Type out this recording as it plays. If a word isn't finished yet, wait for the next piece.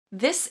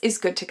This is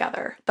Good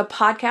Together, the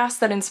podcast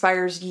that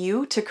inspires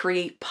you to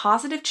create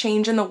positive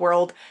change in the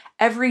world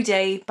every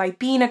day by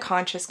being a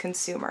conscious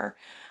consumer.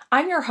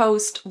 I'm your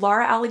host,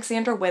 Laura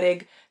Alexandra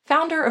Wittig,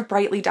 founder of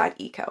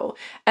Brightly.eco,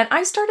 and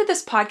I started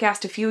this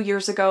podcast a few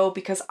years ago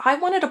because I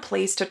wanted a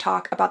place to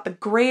talk about the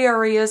gray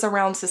areas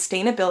around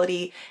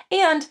sustainability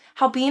and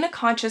how being a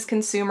conscious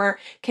consumer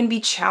can be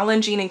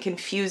challenging and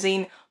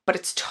confusing, but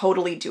it's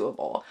totally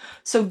doable.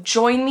 So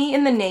join me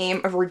in the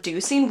name of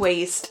reducing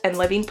waste and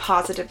living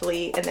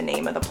positively in the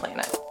name of the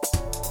planet.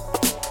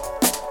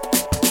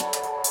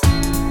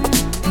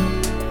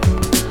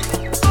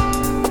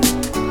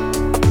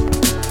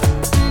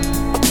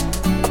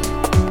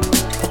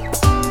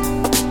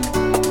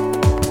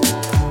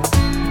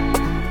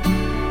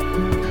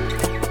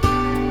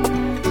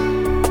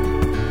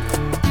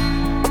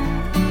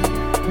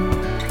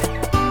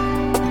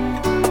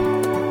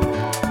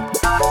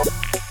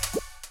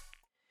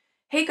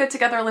 Hey, Good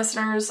Together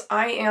listeners.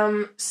 I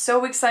am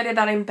so excited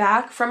that I'm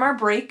back from our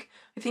break.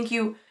 I think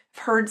you've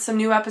heard some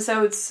new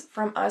episodes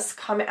from us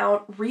come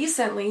out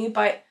recently,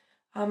 but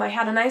I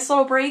had a nice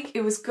little break.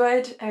 It was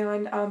good,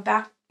 and I'm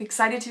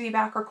excited to be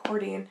back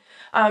recording.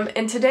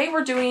 And today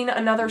we're doing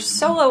another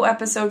solo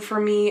episode for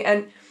me,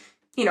 and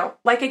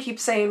like I keep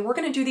saying, we're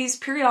going to do these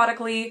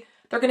periodically.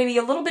 They're going to be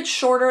a little bit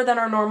shorter than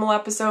our normal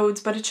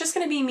episodes, but it's just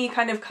going to be me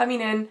kind of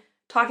coming in,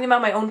 talking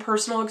about my own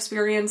personal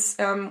experience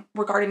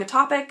regarding the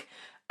topic.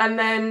 And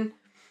then,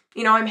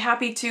 I'm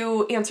happy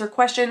to answer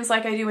questions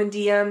like I do in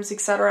DMs,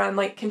 etc.,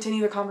 and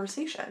continue the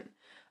conversation.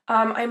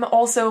 I'm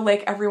also,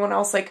 like everyone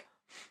else,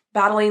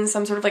 battling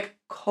some sort of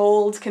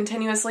cold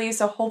continuously,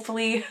 so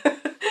hopefully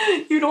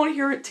you don't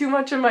hear it too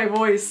much in my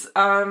voice.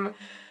 But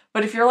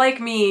if you're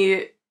like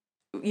me,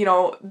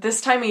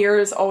 this time of year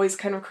is always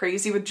kind of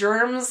crazy with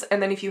germs,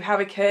 and then if you have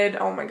a kid,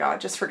 oh my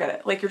god, just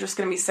forget it. You're just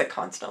gonna be sick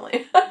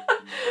constantly.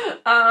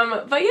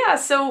 But yeah,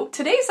 so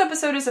today's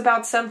episode is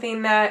about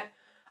something that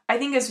I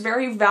think is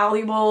very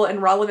valuable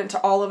and relevant to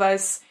all of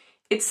us.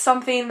 It's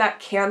something that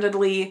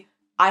candidly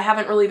I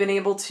haven't really been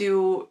able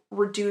to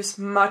reduce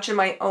much in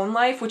my own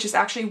life, which is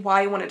actually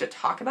why I wanted to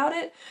talk about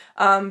it.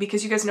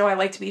 Because you guys know I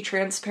like to be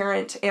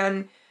transparent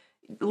and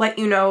let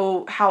you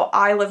know how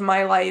I live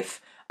my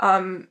life.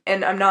 And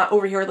I'm not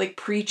over here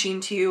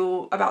preaching to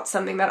you about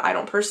something that I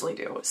don't personally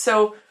do.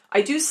 So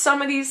I do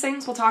some of these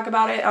things. We'll talk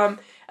about it.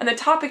 And the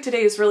topic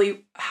today is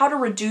really how to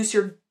reduce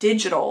your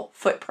digital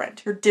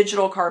footprint, your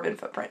digital carbon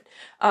footprint.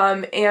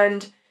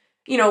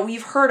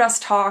 You've heard us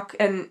talk,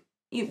 and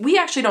we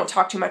actually don't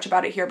talk too much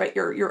about it here, but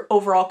your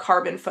overall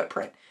carbon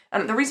footprint.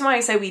 And the reason why I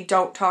say we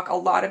don't talk a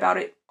lot about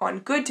it on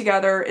Good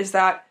Together is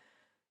that,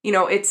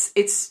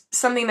 it's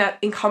something that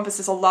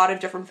encompasses a lot of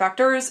different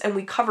vectors, and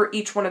we cover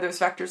each one of those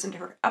vectors in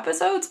different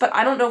episodes, but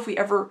I don't know if we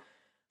ever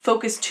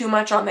focus too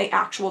much on the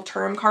actual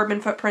term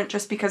carbon footprint,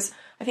 just because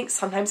I think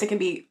sometimes it can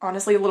be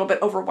honestly a little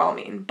bit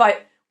overwhelming,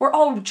 but we're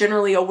all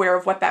generally aware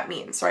of what that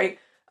means, right?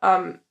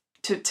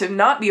 To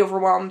not be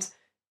overwhelmed,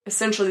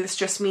 essentially this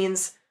just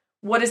means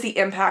what is the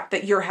impact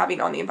that you're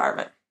having on the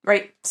environment,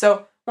 right?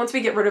 So once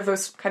we get rid of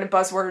those kind of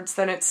buzzwords,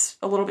 then it's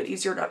a little bit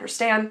easier to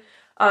understand.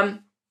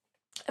 And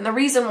the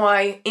reason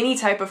why any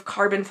type of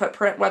carbon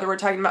footprint, whether we're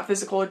talking about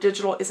physical or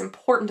digital, is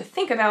important to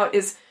think about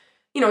is,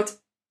 it's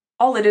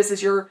all it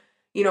is your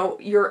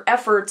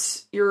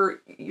efforts,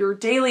 your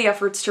daily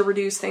efforts to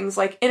reduce things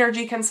like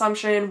energy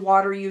consumption,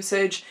 water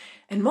usage,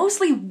 and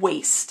mostly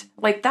waste.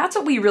 That's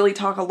what we really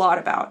talk a lot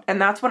about. And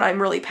that's what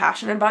I'm really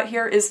passionate about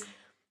here is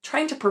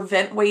trying to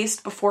prevent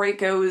waste before it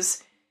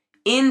goes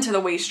into the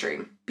waste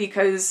stream.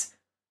 Because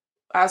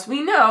as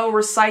we know,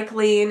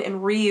 recycling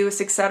and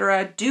reuse,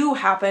 etc., do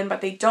happen,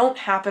 but they don't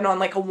happen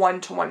on a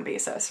one-to-one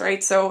basis,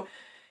 right? So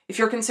if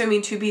you're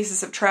consuming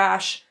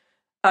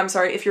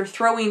if you're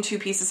throwing 2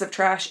 pieces of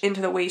trash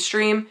into the waste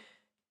stream,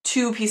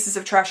 2 pieces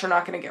of trash are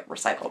not going to get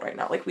recycled right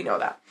now. We know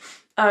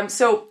that.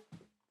 So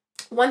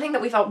one thing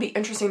that we thought would be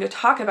interesting to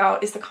talk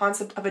about is the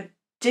concept of a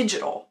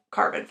digital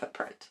carbon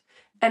footprint.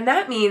 And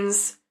that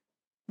means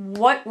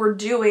what we're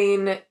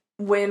doing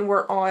when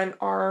we're on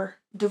our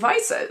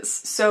devices.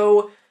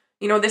 So,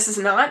 this is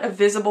not a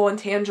visible and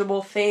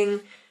tangible thing.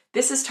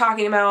 This is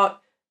talking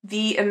about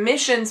the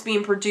emissions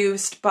being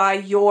produced by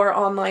your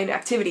online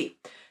activity.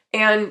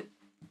 And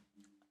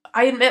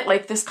I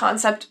admit, this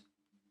concept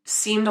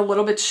seemed a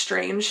little bit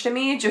strange to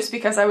me just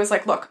because I was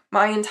look,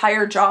 my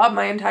entire job,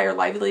 my entire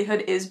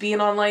livelihood is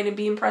being online and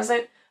being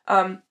present.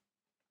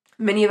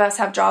 Many of us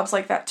have jobs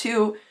like that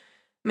too.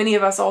 Many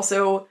of us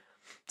also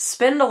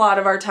spend a lot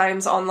of our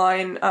times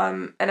online.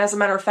 And as a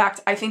matter of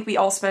fact, I think we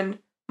all spend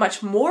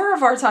much more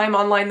of our time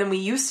online than we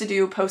used to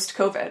do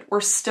post-COVID.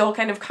 We're still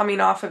kind of coming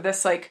off of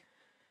this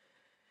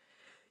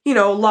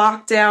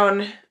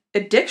lockdown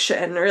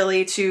addiction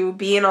really to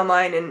being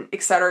online and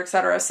et cetera, et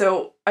cetera.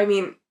 So, I'm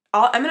going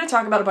to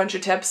talk about a bunch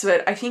of tips,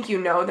 but I think the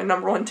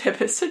number one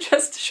tip is to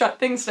just shut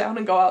things down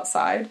and go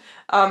outside.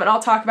 And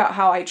I'll talk about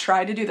how I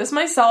try to do this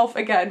myself.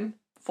 Again,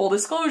 full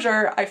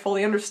disclosure, I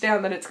fully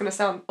understand that it's going to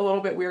sound a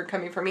little bit weird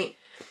coming from me.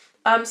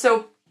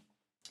 So,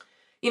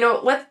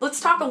 let's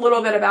talk a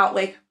little bit about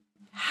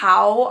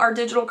how our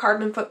digital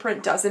carbon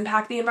footprint does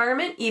impact the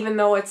environment, even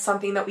though it's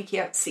something that we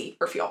can't see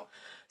or feel.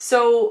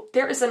 So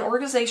there is an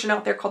organization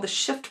out there called the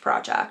Shift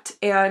Project,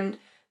 and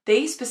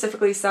they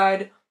specifically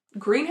said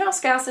greenhouse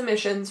gas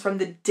emissions from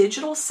the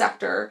digital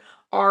sector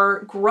are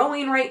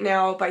growing right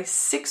now by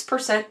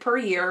 6% per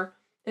year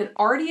and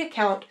already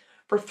account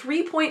for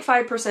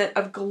 3.5%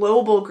 of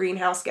global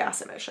greenhouse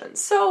gas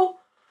emissions. So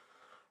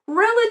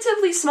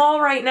relatively small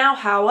right now.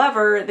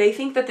 However, they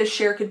think that this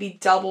share could be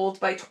doubled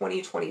by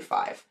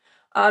 2025.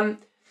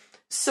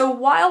 So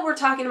while we're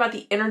talking about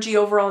the energy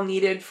overall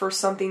needed for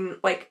something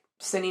like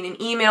sending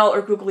an email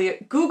or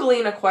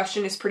Googling a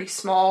question is pretty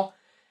small,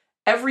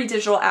 every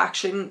digital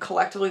action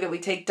collectively that we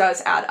take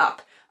does add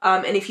up.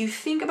 And if you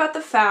think about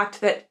the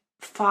fact that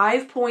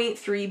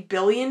 5.3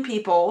 billion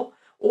people,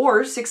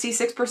 or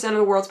 66% of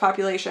the world's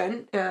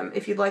population,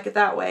 if you'd like it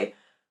that way,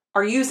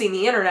 are using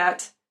the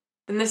internet,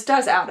 then this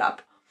does add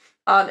up.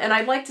 And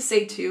I'd like to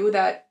say too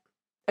that,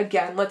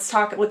 again, let's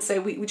say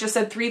we just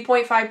said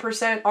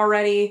 3.5%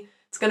 already.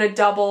 It's going to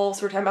double.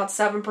 So we're talking about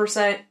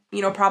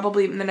 7%,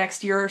 probably in the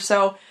next year or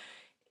so.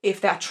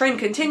 If that trend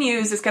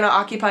continues, it's going to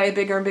occupy a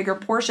bigger and bigger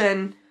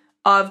portion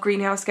of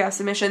greenhouse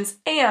gas emissions.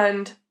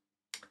 And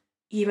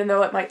even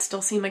though it might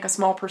still seem like a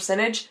small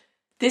percentage,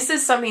 this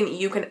is something that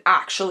you can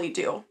actually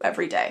do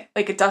every day.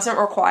 Like, it doesn't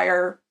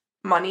require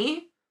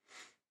money.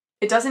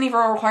 It doesn't even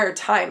require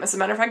time. As a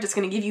matter of fact, it's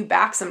going to give you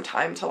back some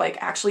time to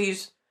actually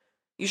use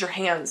your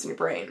hands and your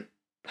brain,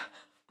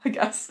 I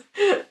guess.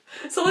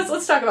 So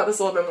let's talk about this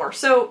a little bit more.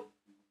 So,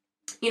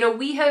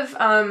 we have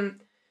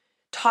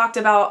talked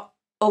about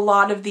a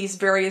lot of these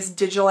various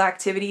digital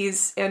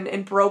activities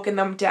and broken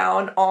them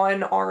down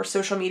on our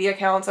social media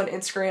accounts on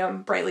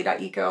Instagram,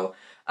 brightly.eco.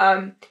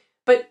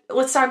 But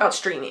let's talk about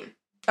streaming.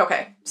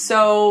 Okay,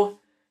 so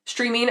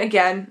streaming,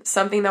 again,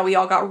 something that we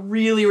all got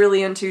really,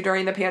 really into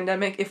during the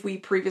pandemic if we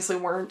previously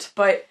weren't.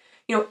 But,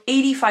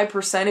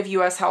 85% of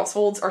US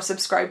households are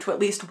subscribed to at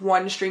least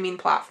one streaming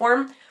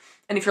platform.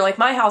 And if you're like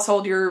my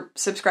household, you're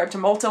subscribed to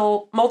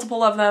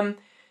multiple of them.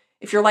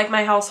 If you're like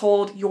my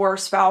household, your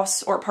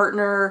spouse or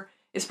partner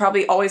is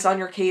probably always on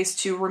your case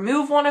to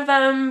remove one of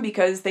them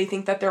because they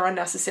think that they're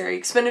unnecessary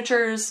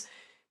expenditures.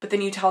 But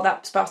then you tell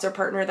that spouse or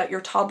partner that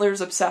your toddler's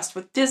obsessed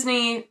with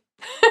Disney.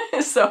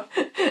 So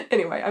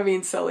anyway, I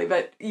mean, silly,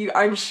 but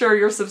I'm sure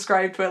you're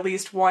subscribed to at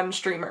least one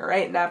streamer,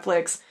 right?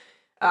 Netflix,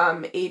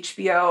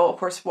 HBO, of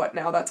course, what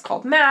now that's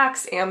called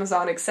Max,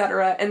 Amazon,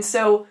 etc. And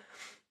so,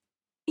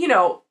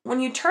 when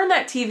you turn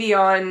that TV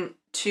on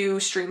to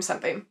stream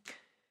something,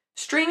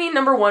 streaming,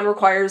 number one,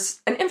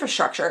 requires an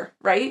infrastructure,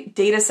 right?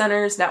 Data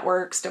centers,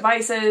 networks,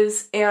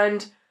 devices,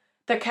 and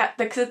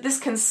this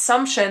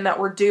consumption that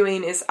we're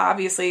doing is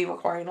obviously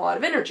requiring a lot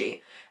of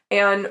energy.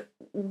 And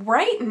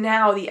right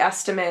now, the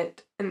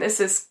estimate, and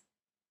this is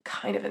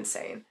kind of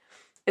insane,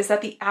 is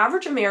that the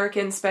average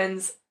American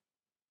spends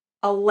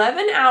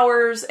 11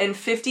 hours and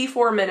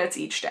 54 minutes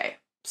each day.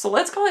 So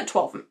let's call it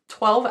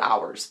 12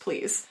 hours,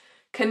 please,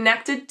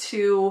 connected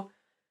to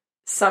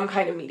some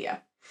kind of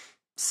media.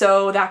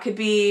 So that could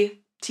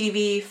be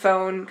TV,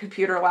 phone,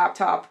 computer,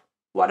 laptop,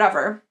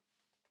 whatever.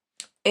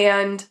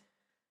 And,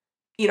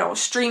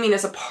 streaming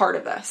is a part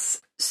of this.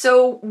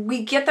 So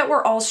we get that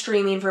we're all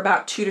streaming for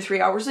about 2 to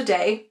 3 hours a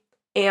day,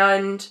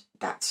 and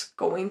that's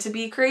going to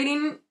be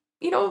creating,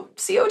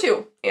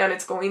 CO2, and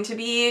it's going to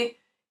be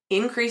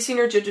increasing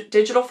your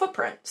digital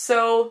footprint.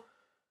 So,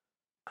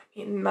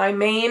 my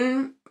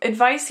main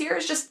advice here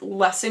is just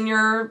lessen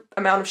your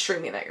amount of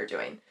streaming that you're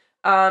doing.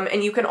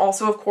 And you can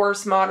also, of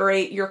course,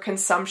 moderate your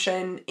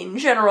consumption in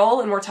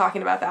general, and we're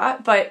talking about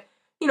that. But,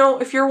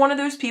 if you're one of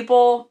those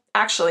people,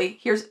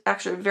 here's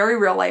a very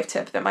real life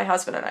tip that my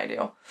husband and I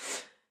do.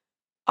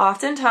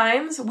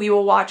 Oftentimes, we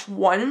will watch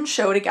one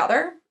show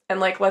together, and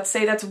let's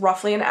say that's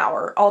roughly an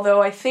hour.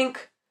 Although I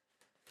think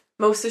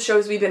most of the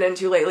shows we've been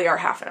into lately are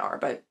half an hour,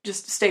 but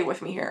just stay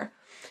with me here.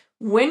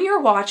 When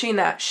you're watching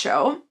that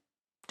show,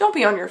 don't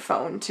be on your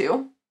phone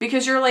too,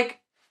 because you're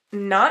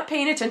not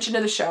paying attention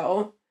to the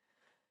show,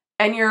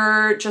 and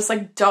you're just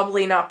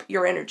doubling up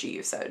your energy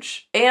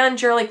usage, and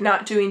you're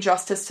not doing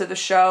justice to the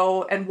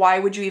show. And why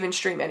would you even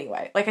stream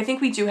anyway? I think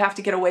we do have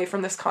to get away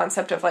from this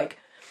concept of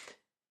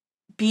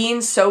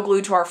being so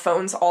glued to our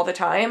phones all the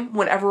time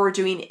whenever we're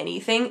doing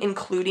anything,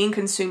 including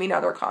consuming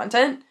other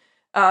content.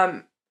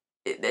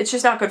 It's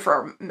just not good for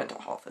our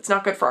mental health. It's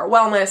not good for our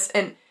wellness.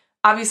 And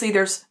obviously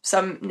there's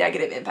some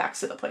negative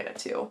impacts to the planet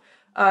too.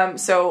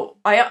 So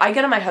I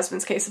get on my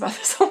husband's case about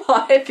this a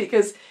lot,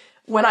 because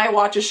when I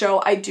watch a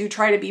show, I do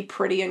try to be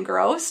pretty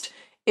engrossed.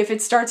 If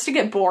it starts to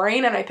get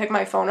boring and I pick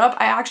my phone up,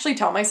 I actually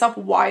tell myself,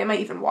 why am I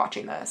even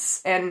watching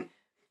this? And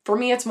for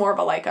me, it's more of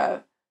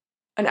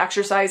an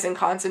exercise in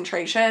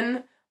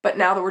concentration. But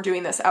now that we're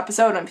doing this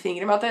episode and I'm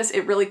thinking about this,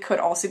 it really could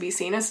also be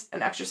seen as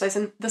an exercise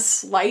in the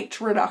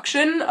slight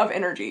reduction of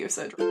energy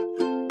usage.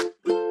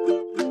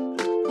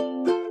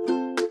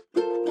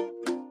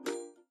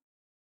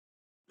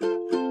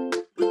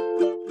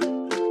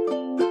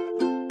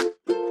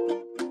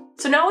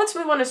 So now let's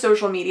move on to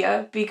social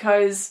media,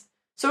 because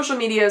social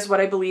media is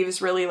what I believe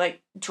is really like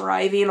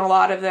driving a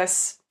lot of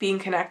this being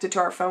connected to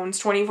our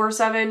phones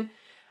 24/7.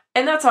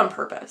 And that's on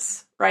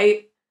purpose,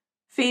 right?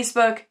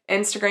 Facebook,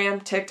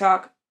 Instagram,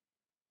 TikTok,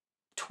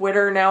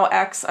 Twitter, now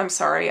X. I'm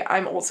sorry,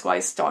 I'm old school.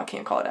 I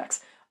can't call it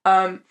X.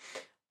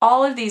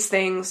 All of these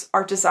things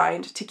are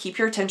designed to keep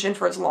your attention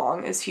for as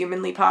long as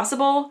humanly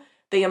possible.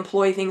 They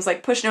employ things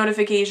like push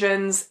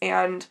notifications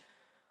and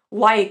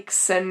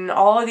likes and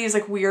all of these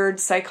like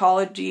weird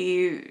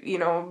psychology,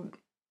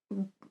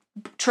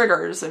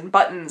 triggers and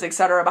buttons,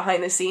 etc.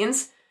 behind the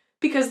scenes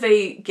because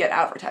they get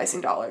advertising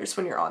dollars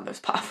when you're on those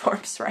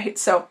platforms, right?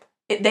 So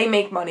they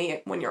make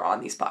money when you're on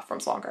these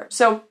platforms longer.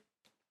 So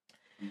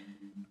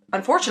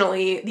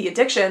unfortunately, the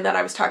addiction that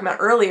I was talking about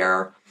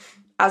earlier,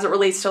 as it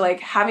relates to like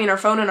having our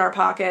phone in our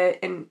pocket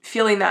and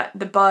feeling that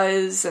the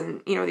buzz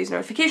and, these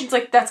notifications,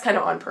 like that's kind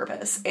of on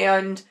purpose.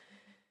 And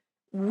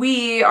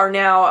we are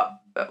now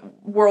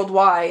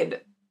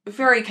worldwide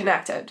very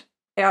connected,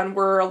 and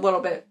we're a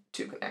little bit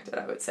too connected,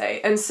 I would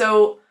say. And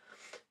so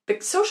the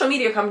social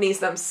media companies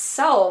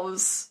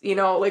themselves,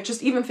 like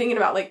just even thinking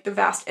about like the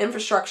vast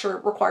infrastructure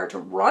required to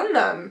run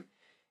them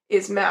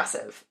is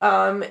massive.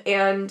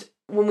 And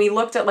when we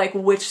looked at like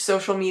which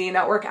social media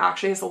network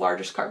actually has the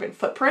largest carbon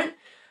footprint,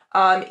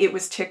 it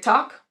was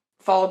TikTok,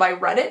 followed by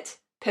Reddit,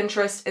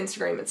 Pinterest,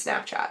 Instagram, and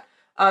Snapchat.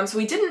 So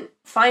we didn't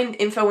find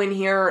info in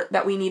here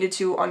that we needed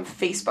to on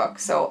Facebook.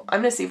 So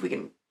I'm going to see if we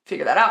can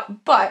figure that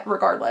out. But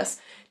regardless,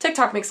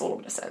 TikTok makes a little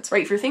bit of sense,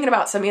 right? If you're thinking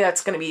about something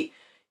that's going to be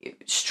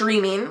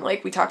streaming,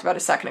 like we talked about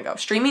a second ago,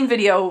 streaming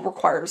video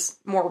requires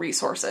more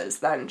resources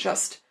than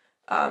just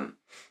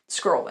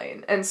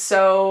scrolling. And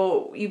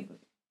so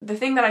the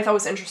thing that I thought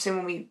was interesting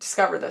when we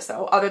discovered this,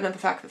 though, other than the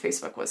fact that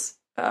Facebook was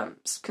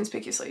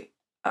conspicuously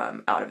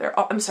out of there.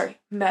 Oh, I'm sorry,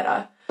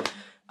 Meta.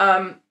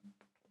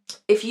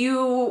 If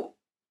you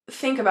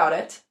think about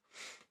it,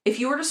 if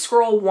you were to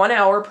scroll 1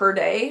 hour per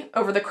day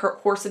over the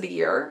course of the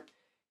year,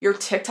 your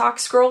TikTok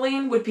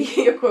scrolling would be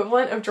the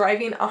equivalent of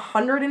driving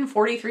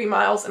 143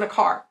 miles in a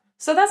car.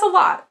 So that's a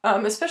lot,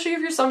 especially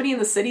if you're somebody in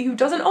the city who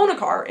doesn't own a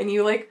car and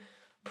you like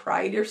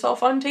pride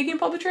yourself on taking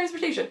public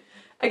transportation.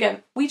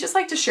 Again, we just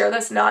like to share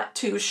this not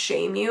to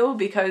shame you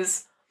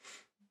because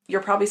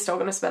you're probably still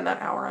going to spend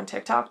that hour on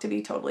TikTok, to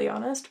be totally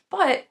honest.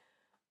 But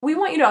we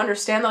want you to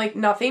understand that like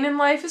nothing in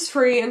life is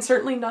free, and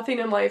certainly nothing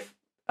in life,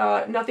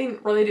 nothing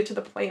related to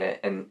the planet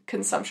and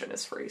consumption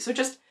is free. So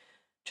just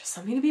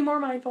something to be more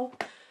mindful.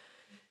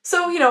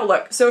 So,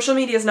 look, social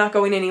media is not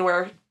going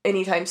anywhere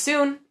anytime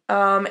soon.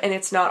 And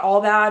it's not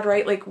all bad,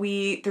 right? Like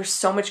there's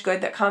so much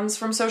good that comes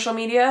from social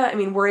media. I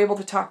mean, we're able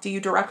to talk to you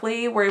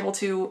directly. We're able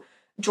to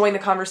join the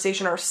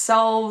conversation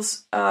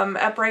ourselves,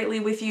 at Brightly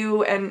with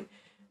you. And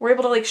we're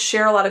able to like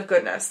share a lot of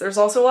goodness. There's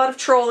also a lot of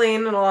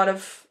trolling and a lot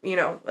of,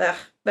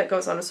 that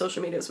goes on in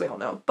social media, as we all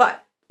know.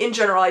 But in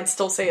general, I'd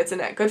still say it's a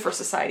net good for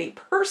society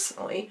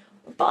personally,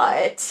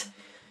 but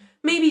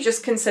maybe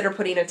just consider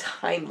putting a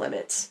time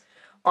limit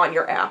on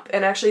your app.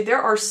 And actually,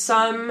 there are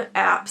some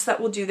apps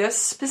that will do this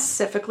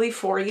specifically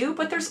for you,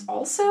 but there's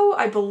also,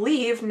 I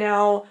believe,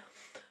 now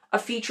a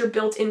feature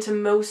built into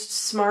most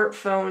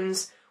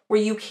smartphones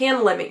where you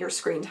can limit your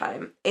screen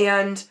time.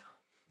 And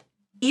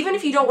even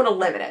if you don't want to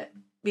limit it,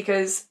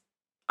 because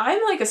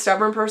I'm like a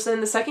stubborn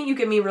person, the second you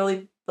give me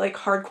really like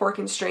hardcore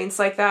constraints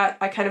like that,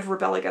 I kind of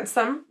rebel against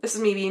them. This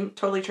is me being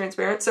totally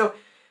transparent. So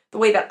the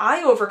way that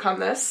I overcome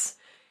this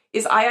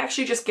is I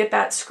actually just get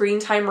that screen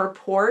time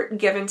report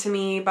given to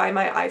me by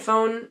my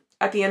iPhone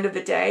at the end of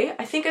the day.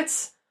 I think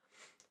it's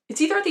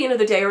either at the end of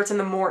the day or it's in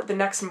the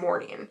next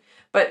morning.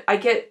 But I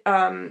get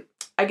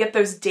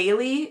those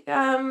daily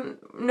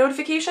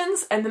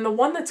notifications, and then the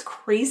one that's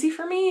crazy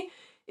for me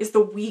is the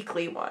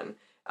weekly one.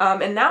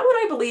 And that one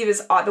I believe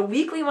is the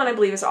weekly one I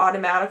believe is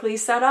automatically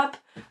set up.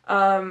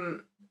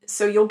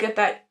 So you'll get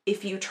that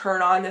if you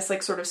turn on this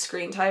like sort of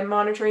screen time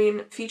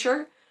monitoring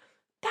feature.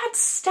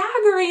 That's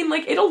staggering.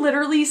 Like it'll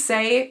literally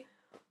say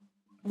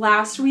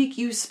last week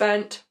you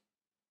spent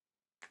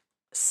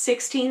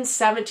 16,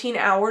 17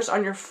 hours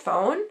on your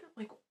phone.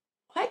 Like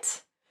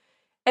what?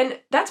 And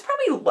that's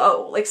probably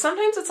low. Like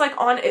sometimes it's like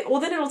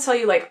then it'll tell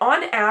you like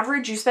on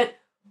average you spent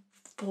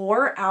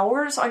 4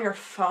 hours on your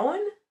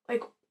phone.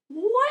 Like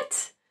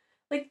what?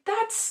 Like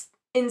that's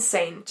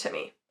insane to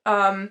me.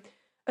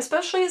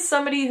 Especially as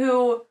somebody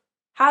who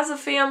has a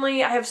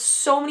family. I have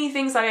so many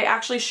things that I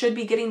actually should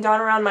be getting done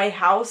around my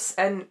house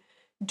and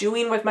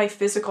doing with my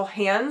physical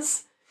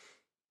hands.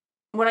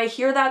 When I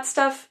hear that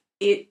stuff,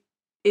 it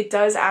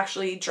does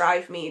actually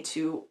drive me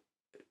to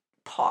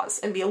pause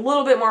and be a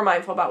little bit more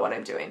mindful about what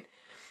I'm doing.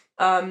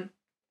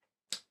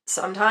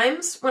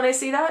 Sometimes when I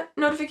see that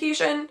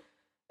notification,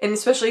 and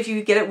especially if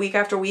you get it week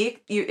after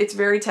week, it's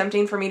very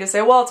tempting for me to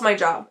say, well, it's my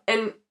job.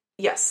 And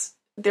yes,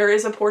 there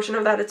is a portion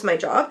of that, it's my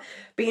job.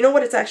 But you know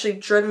what it's actually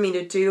driven me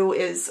to do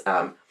is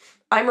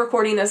I'm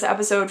recording this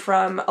episode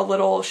from a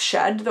little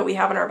shed that we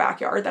have in our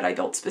backyard that I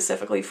built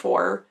specifically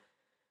for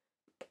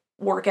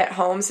work at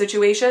home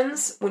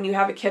situations. When you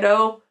have a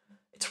kiddo,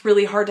 it's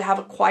really hard to have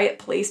a quiet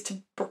place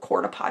to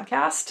record a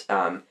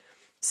podcast.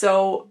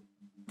 So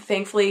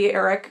thankfully,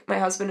 Eric, my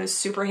husband, is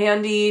super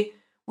handy.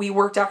 We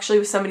worked actually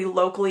with somebody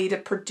locally to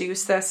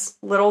produce this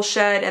little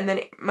shed, and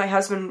then my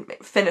husband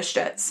finished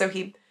it. So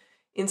he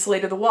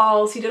insulated the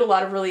walls. He did a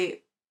lot of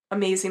really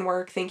amazing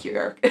work. Thank you,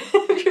 Eric,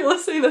 if you're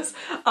listening to this,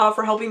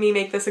 for helping me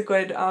make this a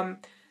good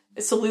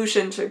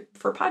solution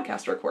for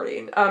podcast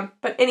recording.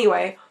 But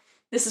anyway,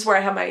 this is where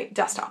I have my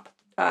desktop.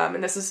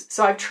 And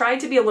so I've tried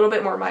to be a little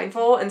bit more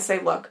mindful and say,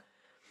 look,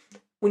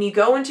 when you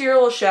go into your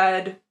little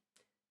shed,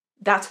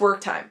 that's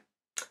work time.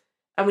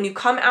 And when you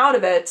come out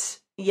of it,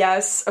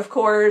 yes, of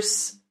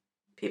course,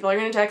 people are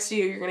going to text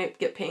you, you're going to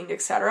get pinged,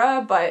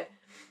 etc. But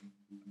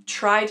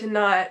try to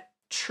not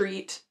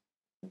treat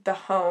the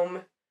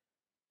home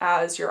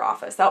as your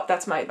office.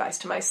 That's my advice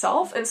to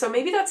myself. And so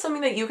maybe that's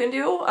something that you can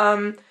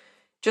do.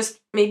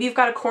 Just maybe you've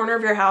got a corner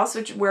of your house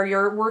where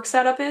your work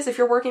setup is if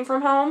you're working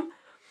from home.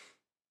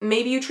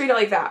 Maybe you treat it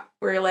like that,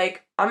 where you're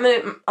like, I'm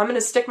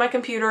gonna stick my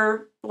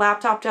computer,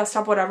 laptop,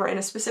 desktop, whatever, in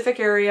a specific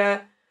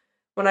area.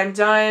 When I'm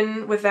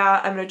done with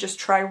that, I'm gonna just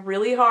try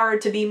really hard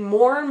to be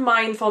more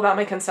mindful about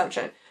my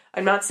consumption.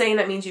 I'm not saying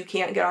that means you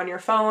can't get on your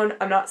phone.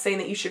 I'm not saying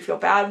that you should feel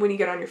bad when you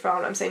get on your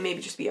phone. I'm saying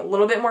maybe just be a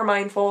little bit more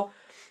mindful.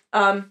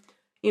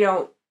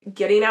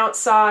 Getting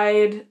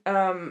outside,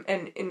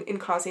 and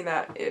causing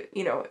that,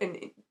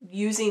 and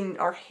using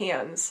our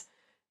hands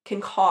can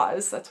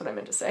cause, that's what I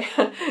meant to say,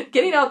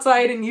 getting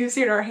outside and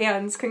using our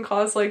hands can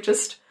cause like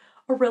just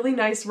a really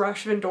nice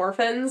rush of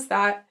endorphins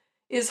that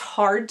is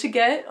hard to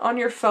get on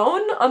your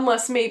phone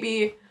unless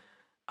maybe,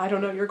 I don't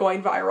know, you're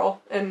going viral,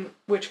 in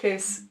which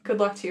case, good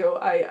luck to you.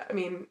 I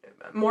mean,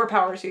 more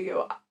power to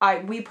you.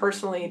 We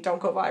personally don't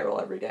go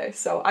viral every day,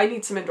 so I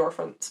need some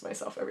endorphins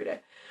myself every day.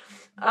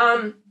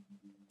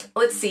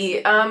 Let's see.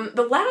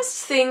 The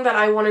last thing that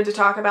I wanted to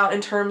talk about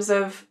in terms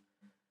of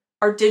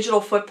our digital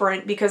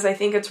footprint, because I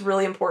think it's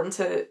really important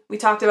we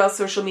talked about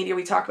social media,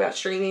 we talked about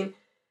streaming.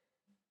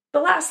 The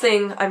last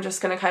thing, I'm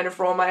just going to kind of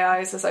roll my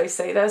eyes as I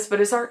say this, but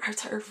it's our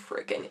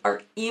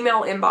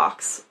email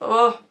inbox.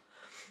 Oh,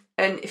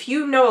 and if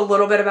you know a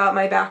little bit about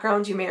my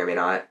background, you may or may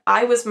not.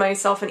 I was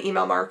myself an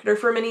email marketer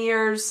for many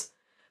years.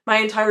 My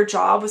entire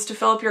job was to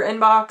fill up your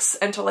inbox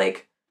and to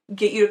like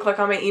get you to click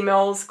on my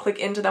emails, click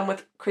into them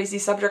with crazy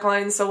subject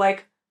lines. So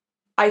like,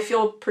 I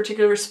feel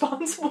particularly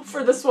responsible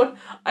for this one.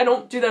 I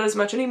don't do that as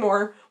much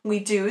anymore. We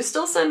do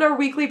still send our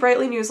weekly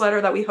Brightly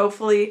newsletter that we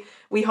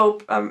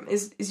hope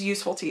is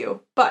useful to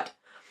you. But,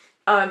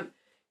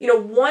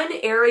 one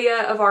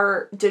area of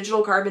our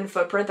digital carbon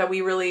footprint that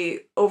we really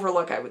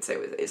overlook, I would say,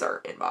 is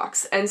our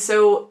inbox. And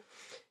so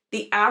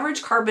the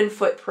average carbon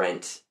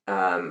footprint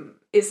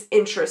is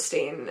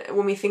interesting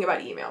when we think about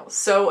emails.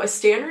 So a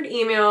standard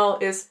email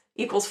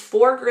equals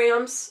 4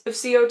 grams of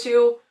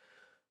CO2.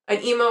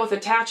 An email with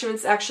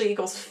attachments actually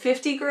equals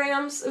 50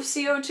 grams of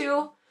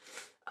CO2.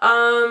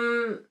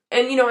 And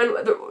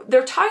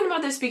they're talking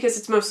about this because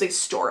it's mostly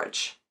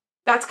storage.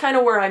 That's kind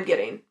of where I'm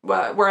getting,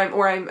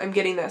 I'm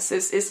getting this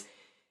is,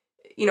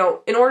 in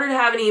order to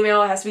have an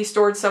email, it has to be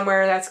stored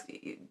somewhere that's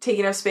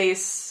taking up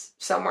space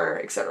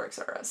somewhere, et cetera, et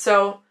cetera.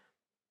 So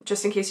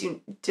just in case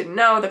you didn't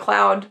know, the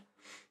cloud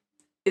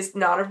is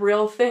not a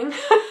real thing.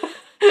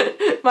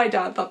 My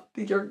dad thought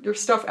your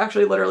stuff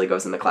actually literally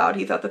goes in the cloud.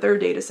 He thought that there are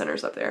data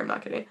centers up there. I'm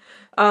not kidding.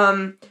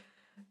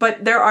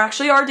 But there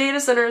actually are data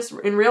centers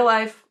in real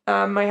life.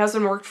 My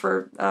husband worked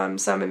for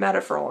some in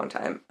Meta for a long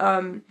time.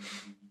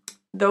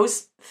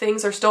 Those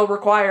things are still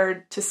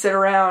required to sit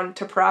around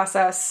to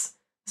process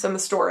some of the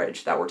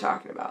storage that we're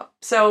talking about.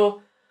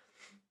 So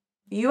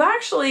you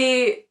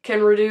actually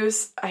can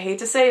reduce, I hate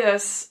to say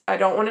this, I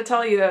don't want to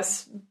tell you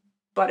this,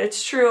 but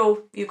it's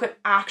true. You can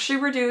actually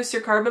reduce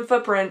your carbon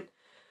footprint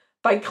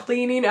by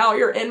cleaning out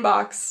your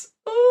inbox.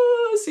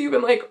 So you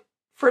can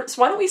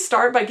so why don't we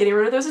start by getting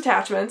rid of those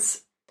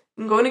attachments?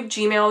 You can go into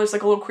Gmail, there's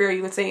like a little query,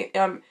 you can say,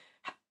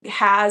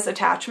 has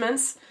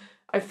attachments.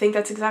 I think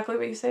that's exactly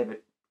what you say,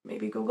 but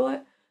maybe Google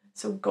it.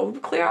 So go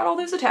clear out all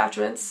those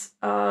attachments,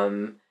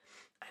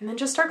 and then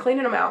just start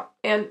cleaning them out.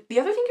 And the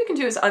other thing you can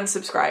do is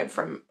unsubscribe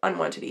from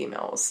unwanted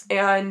emails.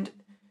 And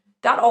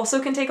that also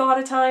can take a lot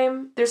of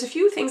time. There's a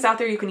few things out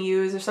there you can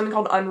use. There's something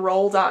called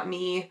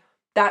unroll.me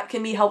that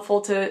can be helpful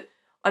to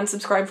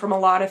unsubscribe from a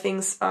lot of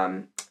things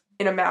in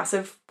a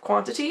massive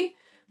quantity.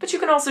 But you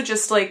can also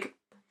just take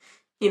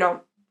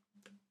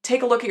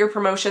a look at your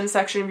promotions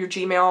section of your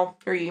Gmail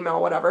or your email,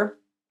 whatever.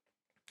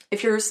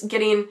 If you're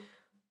getting,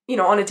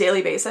 on a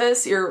daily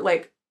basis, you're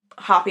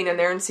hopping in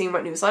there and seeing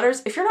what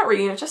newsletters. If you're not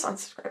reading it, just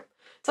unsubscribe.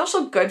 It's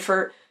also good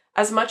for,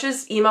 as much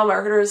as email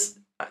marketers,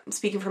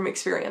 speaking from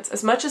experience,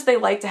 as much as they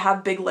like to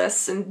have big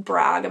lists and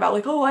brag about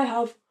I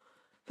have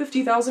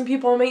 50,000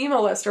 people on my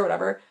email list or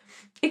whatever,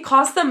 it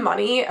costs them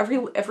money.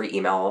 Every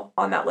email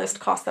on that list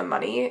costs them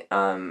money.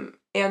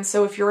 And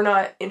so if you're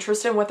not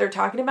interested in what they're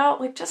talking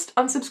about, just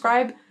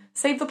unsubscribe,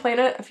 save the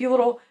planet a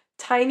few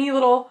tiny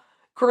little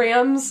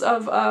grams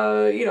of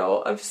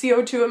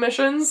CO2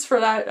 emissions for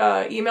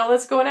that email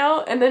that's going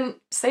out, and then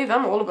save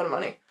them a little bit of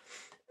money.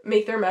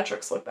 Make their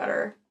metrics look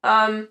better.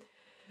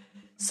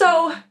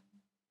 So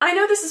I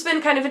know this has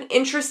been kind of an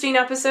interesting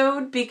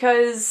episode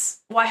because,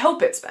 I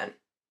hope it's been.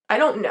 I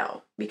don't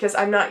know because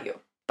I'm not you.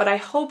 but I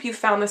hope you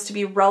found this to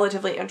be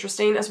relatively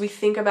interesting as we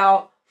think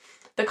about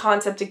the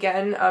concept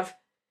again of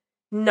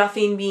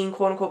nothing being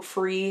quote unquote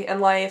free in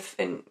life,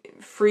 and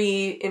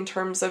free in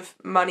terms of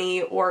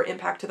money or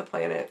impact to the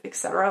planet,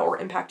 etc., or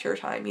impact to your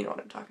time. You know what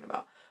I'm talking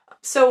about.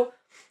 So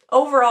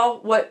overall,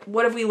 what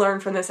have we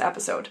learned from this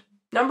episode?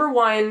 Number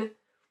one,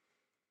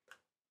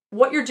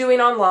 what you're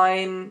doing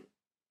online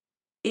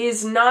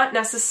is not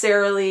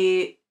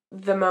necessarily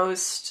the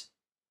most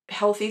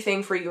healthy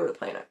thing for you or the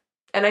planet.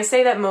 And I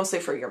say that mostly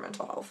for your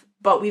mental health,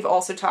 but we've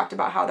also talked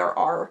about how there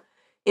are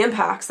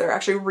impacts, there are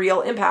actually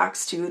real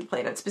impacts to the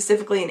planet,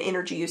 specifically in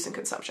energy use and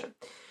consumption.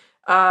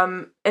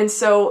 And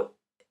so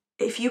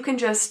if you can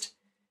just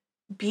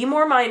be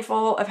more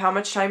mindful of how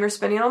much time you're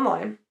spending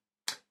online,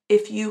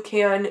 if you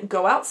can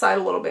go outside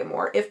a little bit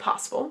more, if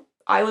possible.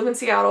 I live in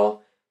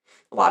Seattle.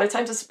 A lot of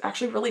times it's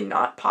actually really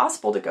not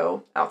possible to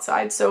go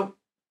outside. So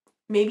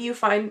maybe you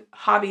find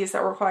hobbies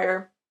that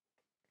require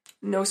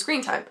no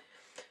screen time.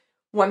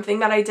 One thing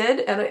that I did,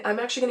 and I'm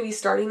actually going to be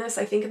starting this,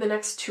 I think in the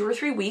next 2 or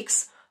 3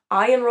 weeks,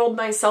 I enrolled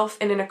myself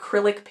in an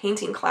acrylic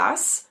painting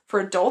class for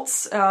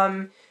adults,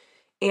 and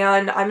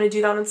I'm going to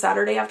do that on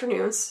Saturday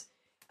afternoons.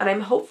 And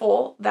I'm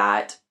hopeful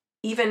that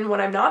even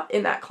when I'm not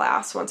in that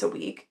class once a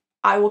week,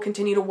 I will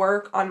continue to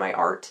work on my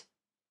art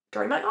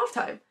during my off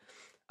time.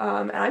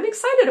 And I'm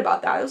excited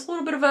about that. It was a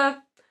little bit of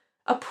a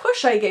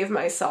push I gave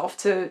myself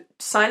to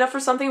sign up for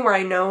something where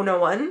I know no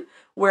one,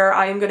 where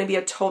I am going to be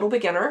a total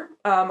beginner.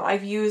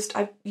 I've used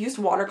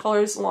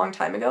watercolors a long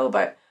time ago,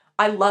 but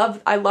I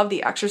love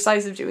the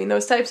exercise of doing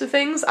those types of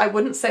things. I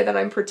wouldn't say that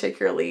I'm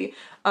particularly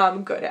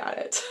good at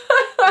it.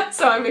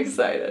 So I'm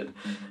excited.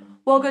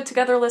 Well, Good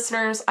Together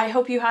listeners, I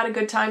hope you had a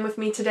good time with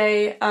me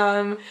today.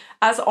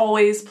 As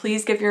always,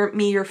 please give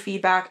me your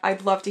feedback.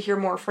 I'd love to hear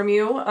more from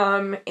you.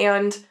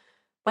 And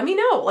let me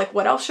know, like,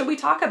 what else should we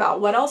talk about?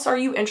 What else are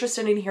you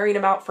interested in hearing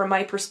about from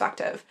my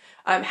perspective?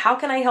 How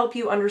can I help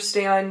you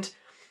understand,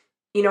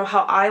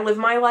 how I live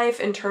my life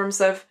in terms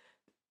of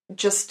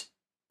just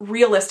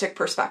realistic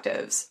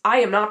perspectives? I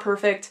am not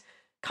perfect.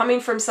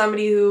 Coming from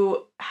somebody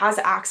who has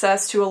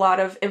access to a lot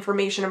of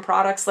information and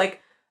products,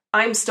 like,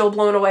 I'm still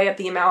blown away at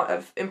the amount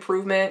of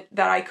improvement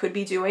that I could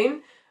be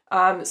doing.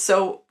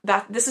 So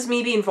this is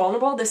me being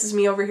vulnerable. This is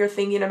me over here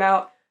thinking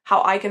about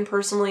how I can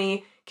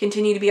personally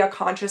continue to be a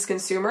conscious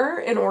consumer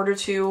in order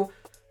to,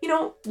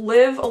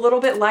 live a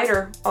little bit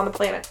lighter on the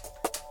planet.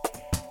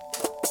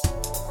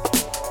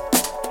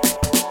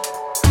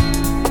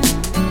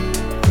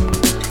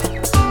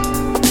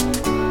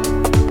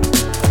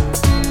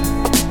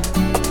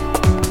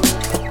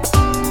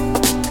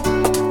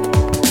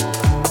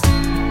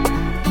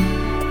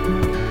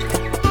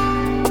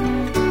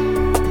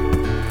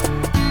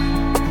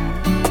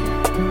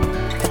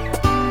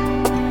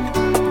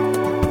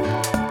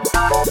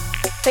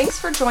 Thanks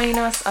for joining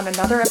us on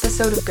another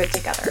episode of Good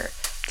Together.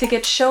 To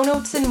get show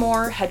notes and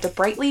more, head to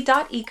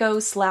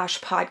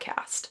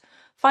brightly.eco/podcast.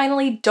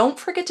 Finally, don't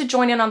forget to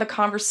join in on the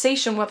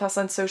conversation with us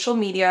on social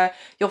media.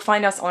 You'll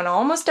find us on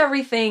almost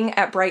everything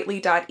at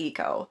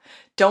brightly.eco.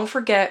 Don't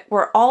forget,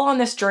 we're all on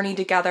this journey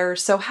together,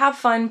 so have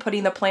fun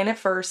putting the planet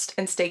first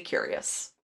and stay curious.